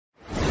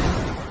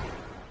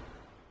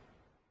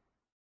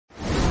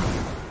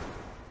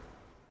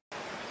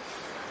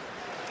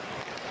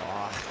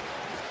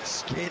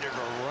skated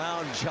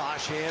around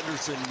Josh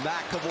Anderson.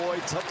 McAvoy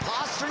to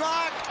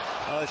Pastrnak.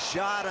 A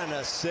shot and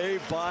a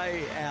save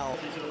by Al.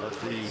 Of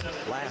the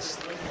last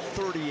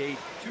 38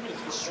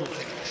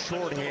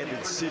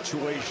 shorthanded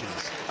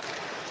situations.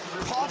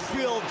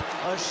 Caulfield,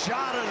 a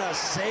shot and a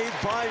save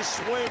by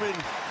Swayman.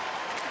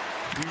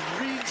 He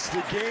reads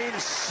the game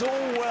so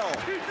well.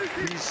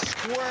 He's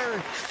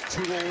square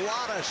to a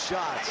lot of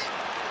shots.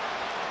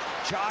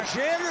 Josh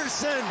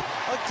Anderson,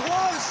 a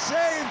glove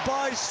save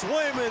by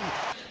Swayman.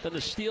 Then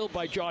the steal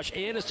by Josh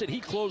Anderson. He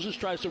closes,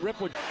 tries to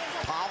rip with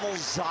Pavel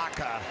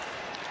Zacha.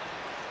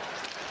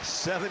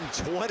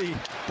 7:20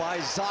 by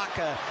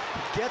Zacha.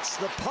 Gets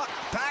the puck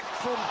back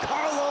from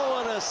Carlo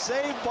and a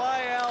save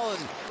by Allen.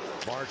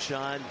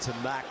 Marchand to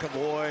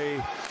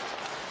McAvoy.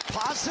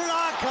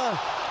 Pastrnak.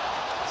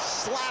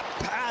 Slap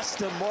pass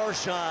to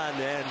Marchand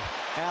and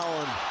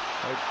Allen.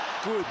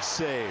 A good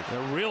save.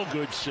 a real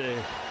good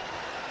save.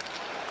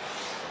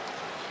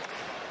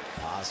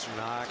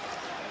 Pastrnak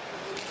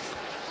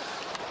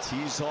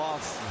tees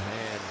off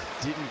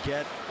and didn't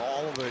get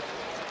all of it.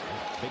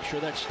 Make sure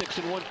that sticks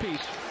in one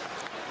piece.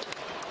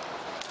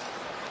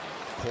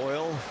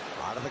 Coyle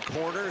out of the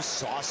corner,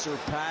 saucer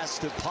pass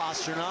to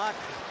Pastrnak,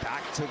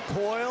 back to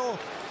Coyle,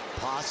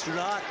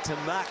 Pastrnak to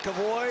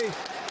McAvoy.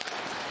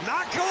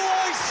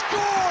 McAvoy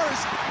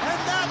scores, and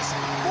that's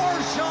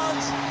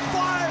Marchand's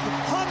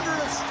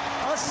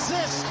 500th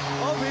assist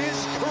of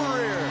his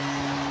career.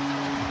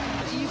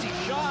 An easy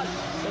shot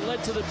that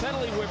led to the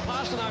penalty where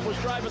Pastrnak was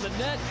driving the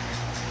net.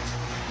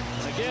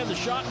 And again, the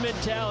shot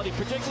mentality,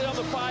 particularly on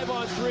the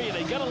 5-on-3, and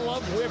they gotta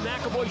love where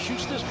McAvoy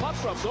shoots this puck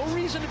from. No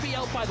reason to be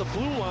out by the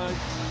blue line.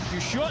 You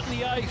shorten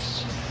the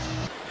ice.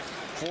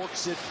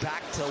 Forks it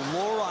back to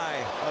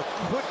Lohrei. A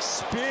quick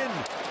spin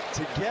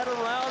to get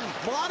around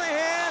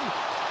Monahan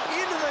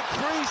into the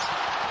crease.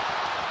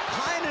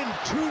 Heinen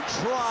 2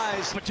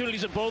 tries.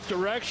 Opportunities in both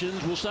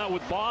directions. We'll start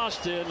with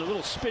Boston. A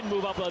little spin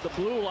move up by the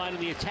blue line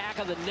and the attack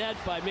of the net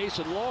by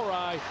Mason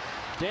Lohrei.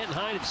 Danton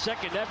Heinen's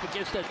second effort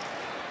against that.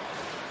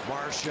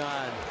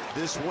 Marchand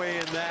this way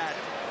and that.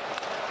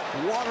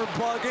 Water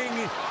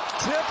bugging,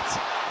 tipped,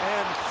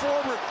 and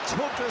Forbert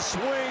took a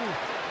swing.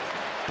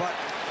 But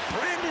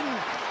Brandon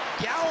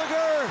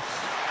Gallagher,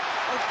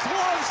 a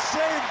glove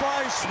save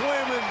by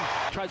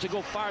Swayman. Tries to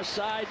go far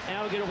side,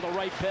 Alligator with the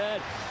right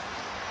pad.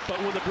 But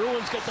when the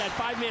Bruins get that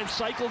 5-man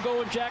cycle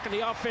going, Jack, in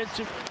the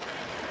offensive.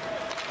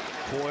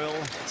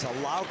 Coyle to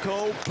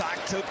Lauko,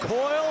 back to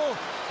Coyle.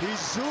 He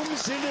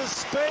zooms into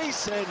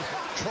space and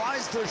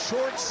tries the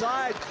short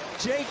side.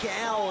 Jake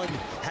Allen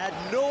had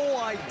no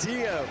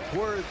idea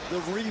where the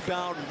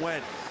rebound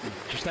went.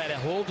 Just had to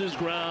hold his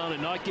ground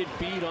and not get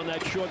beat on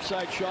that short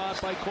side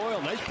shot by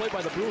Coyle. Nice play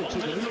by the Bruins.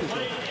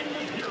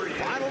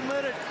 Final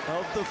minute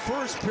of the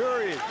first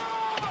period.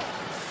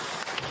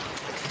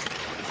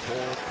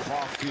 Cole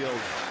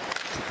Caulfield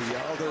to the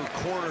other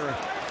corner.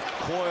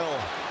 Coyle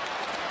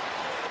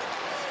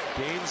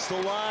gains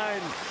the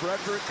line.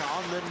 Frederick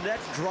on the net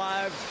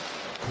drive.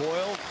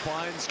 Coyle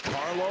finds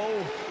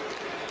Carlo.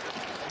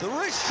 The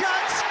wrist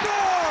shot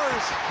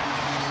scores!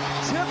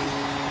 Tip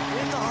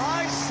in the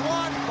high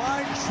slot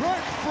by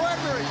Trent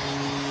Frederick.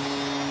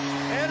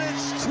 And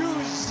it's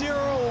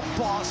 2-0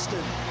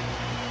 Boston.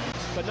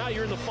 But now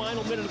you're in the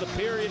final minute of the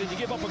period and you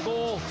give up a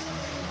goal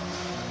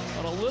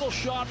on a little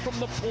shot from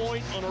the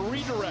point on a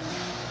redirect.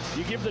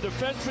 You give the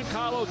defenseman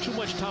Carlo too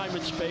much time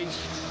and space.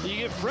 You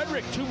give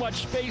Frederick too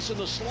much space in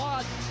the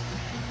slot.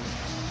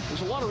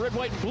 There's a lot of red,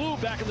 white, and blue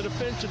back in the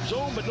defensive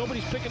zone, but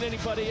nobody's picking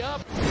anybody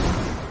up.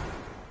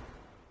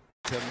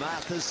 To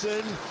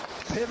Matheson,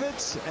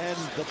 pivots, and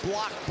the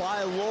block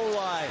by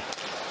Lohrei.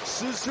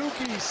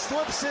 Suzuki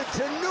slips it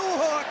to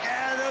Newhook,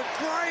 and a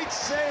great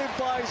save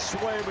by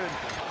Swayman.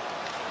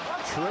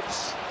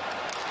 Trips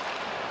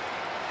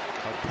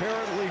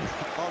apparently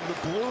on the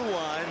blue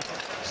line.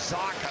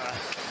 Zacha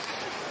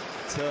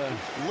to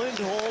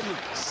Lindholm.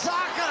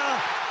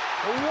 Zacha,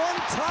 a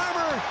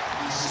one-timer,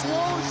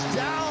 slows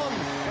down,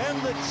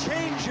 and the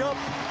changeup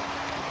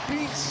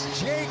beats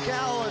Jake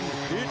Allen.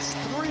 It's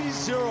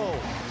 3-0.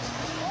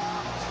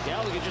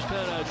 Gallagher just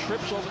kind of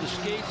trips over the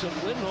skates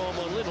of Lindholm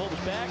on Lindholm's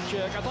back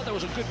check. I thought that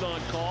was a good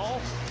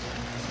non-call.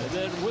 And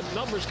then with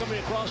numbers coming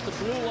across the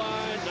blue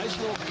line, nice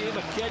little game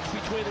of catch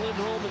between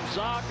Lindholm and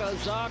Zacha.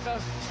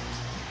 Zacha,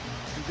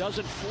 he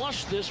doesn't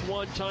flush this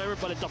one-timer,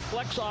 but it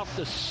deflects off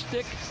the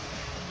stick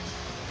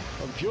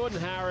of Jordan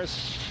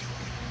Harris.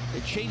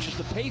 It changes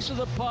the pace of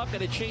the puck,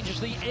 and it changes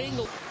the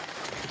angle.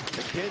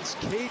 Against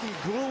Caden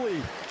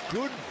Gooley,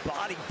 good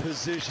body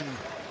position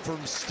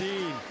from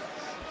Steen.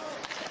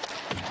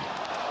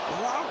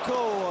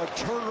 Lauko, a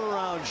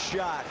turnaround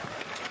shot.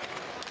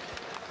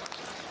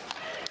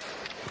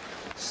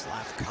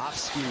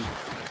 Slavkovsky,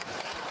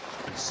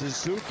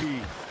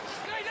 Suzuki.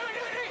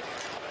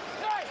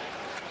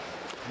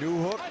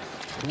 Newhook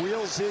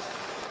wheels it.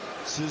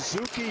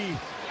 Suzuki.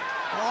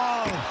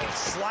 Oh,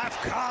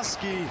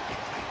 Slavkovsky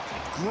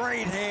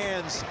great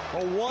hands,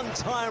 a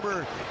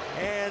one-timer,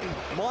 and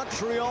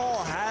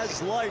Montreal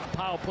has life.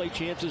 Power play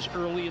chances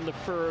early in the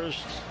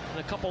first, and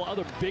a couple of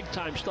other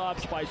big-time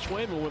stops by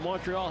Swayman when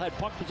Montreal had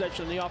puck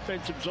possession in the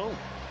offensive zone.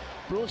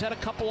 Bruins had a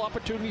couple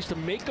opportunities to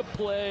make a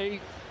play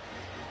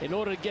in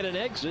order to get an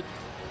exit,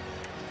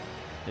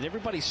 and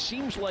everybody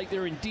seems like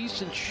they're in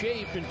decent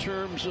shape in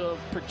terms of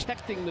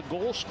protecting the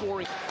goal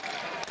scoring.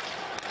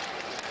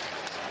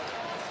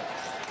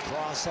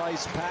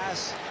 Cross-ice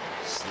pass.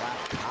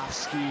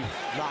 Slafkovsky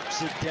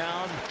knocks it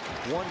down.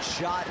 One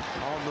shot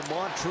on the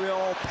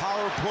Montreal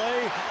power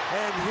play.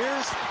 And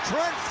here's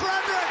Trent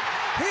Frederick.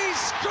 He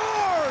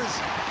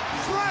scores!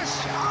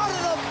 Fresh out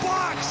of the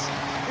box.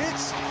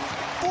 It's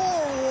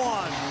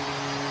 4-1.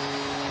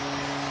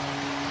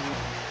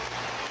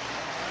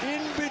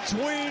 In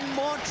between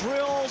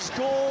Montreal's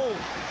goal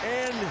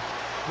and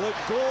the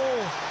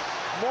goal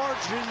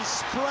margin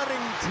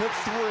spreading to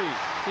 3.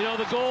 You know,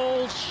 the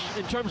goals,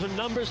 in terms of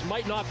numbers,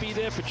 might not be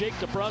there for Jake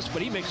DeBrusk,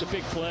 but he makes a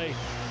big play.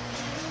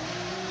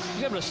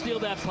 He's able to steal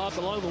that puck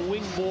along the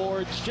wing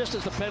boards just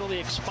as the penalty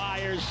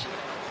expires.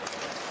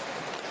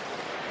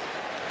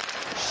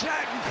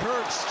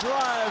 Shattenkirk's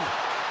drive.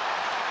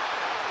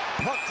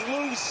 Puck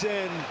loose,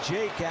 and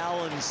Jake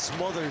Allen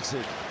smothers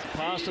it.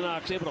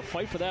 Pasternak's able to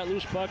fight for that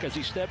loose puck as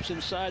he steps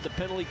inside the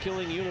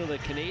penalty-killing unit of the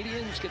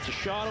Canadiens, gets a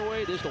shot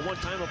away. There's the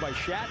one-timer by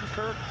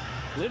Shattenkirk.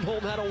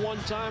 Lindholm had a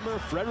one-timer.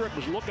 Frederick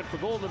was looking for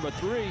goal number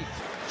 3.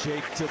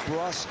 Jake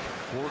DeBrusk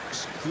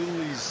works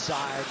Cooley's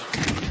side.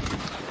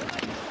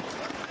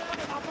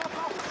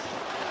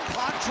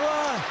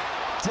 Contra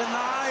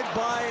denied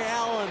by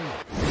Allen.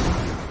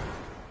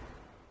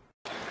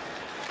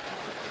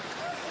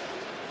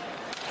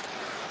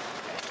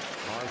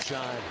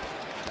 Marchand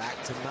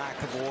back to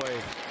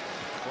McAvoy.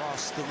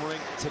 Across the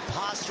rink to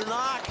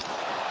Pastrnak.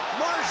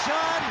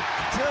 Marchand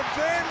to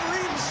Van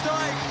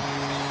Riemsdyk.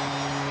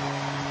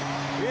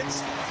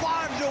 It's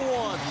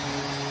 5-1.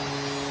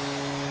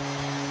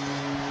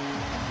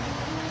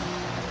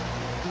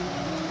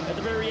 At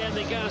the very end,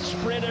 they got to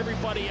spread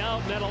everybody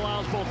out, and that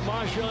allows both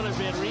Marchand and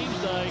Van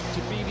Riemsdyk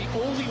to be the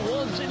only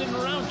ones in and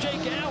around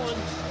Jake Allen.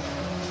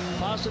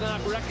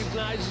 Pastrnak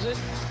recognizes it.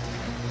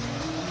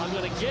 I'm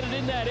going to get it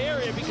in that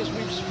area because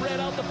we've spread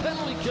out the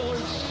penalty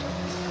killers.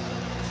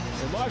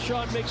 And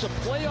Marchand makes a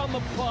play on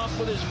the puck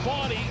with his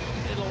body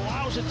and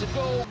allows it to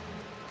go.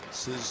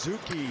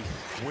 Suzuki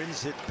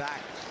wins it back.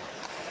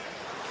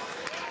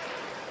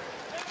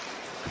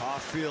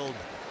 Caulfield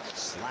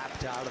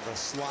slapped out of the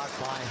slot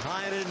by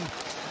Heinen.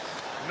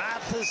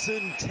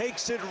 Matheson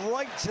takes it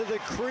right to the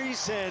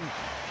crease, and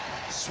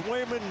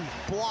Swayman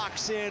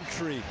blocks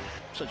entry.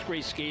 Such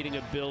great skating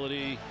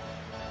ability.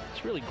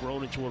 He's really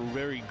grown into a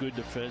very good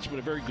defenseman,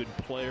 a very good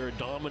player, a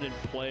dominant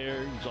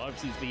player. He's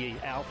obviously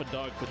the alpha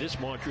dog for this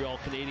Montreal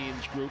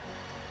Canadiens group.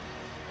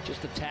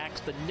 Just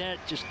attacks the net,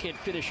 just can't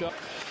finish up.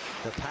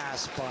 The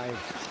pass by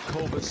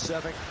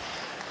Kovacevic.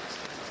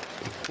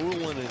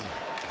 Ullinen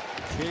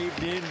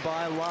caved in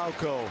by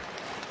Lauko.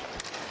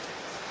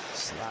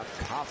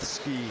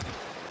 Slafkovsky.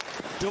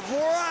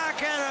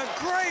 Dvorak, and a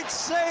great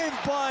save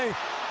by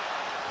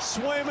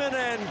Swayman,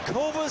 and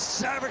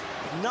Kovacevic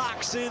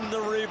knocks in the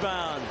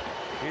rebound.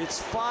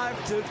 It's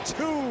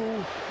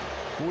 5-2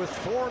 with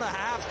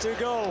 4.5 to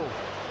go.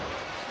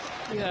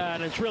 Yeah,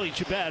 and it's really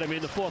too bad. I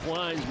mean, the fourth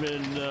line's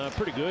been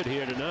pretty good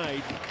here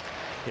tonight.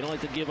 They don't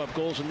like to give up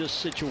goals in this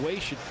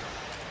situation.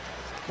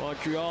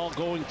 Montreal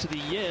going to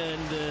the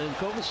end, and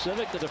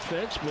Kovacevic, the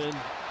defenseman,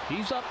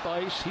 he's up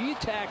ice. He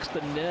attacks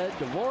the net.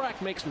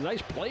 Dvorak makes a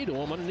nice play to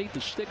him underneath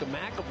the stick of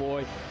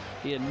McAvoy.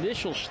 The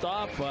initial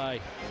stop by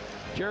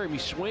Jeremy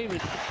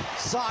Swayman.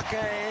 Saka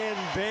and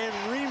Van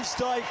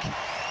Riemsdyk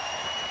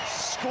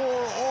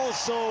score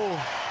also,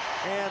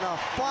 and a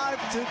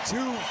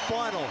 5-2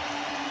 final.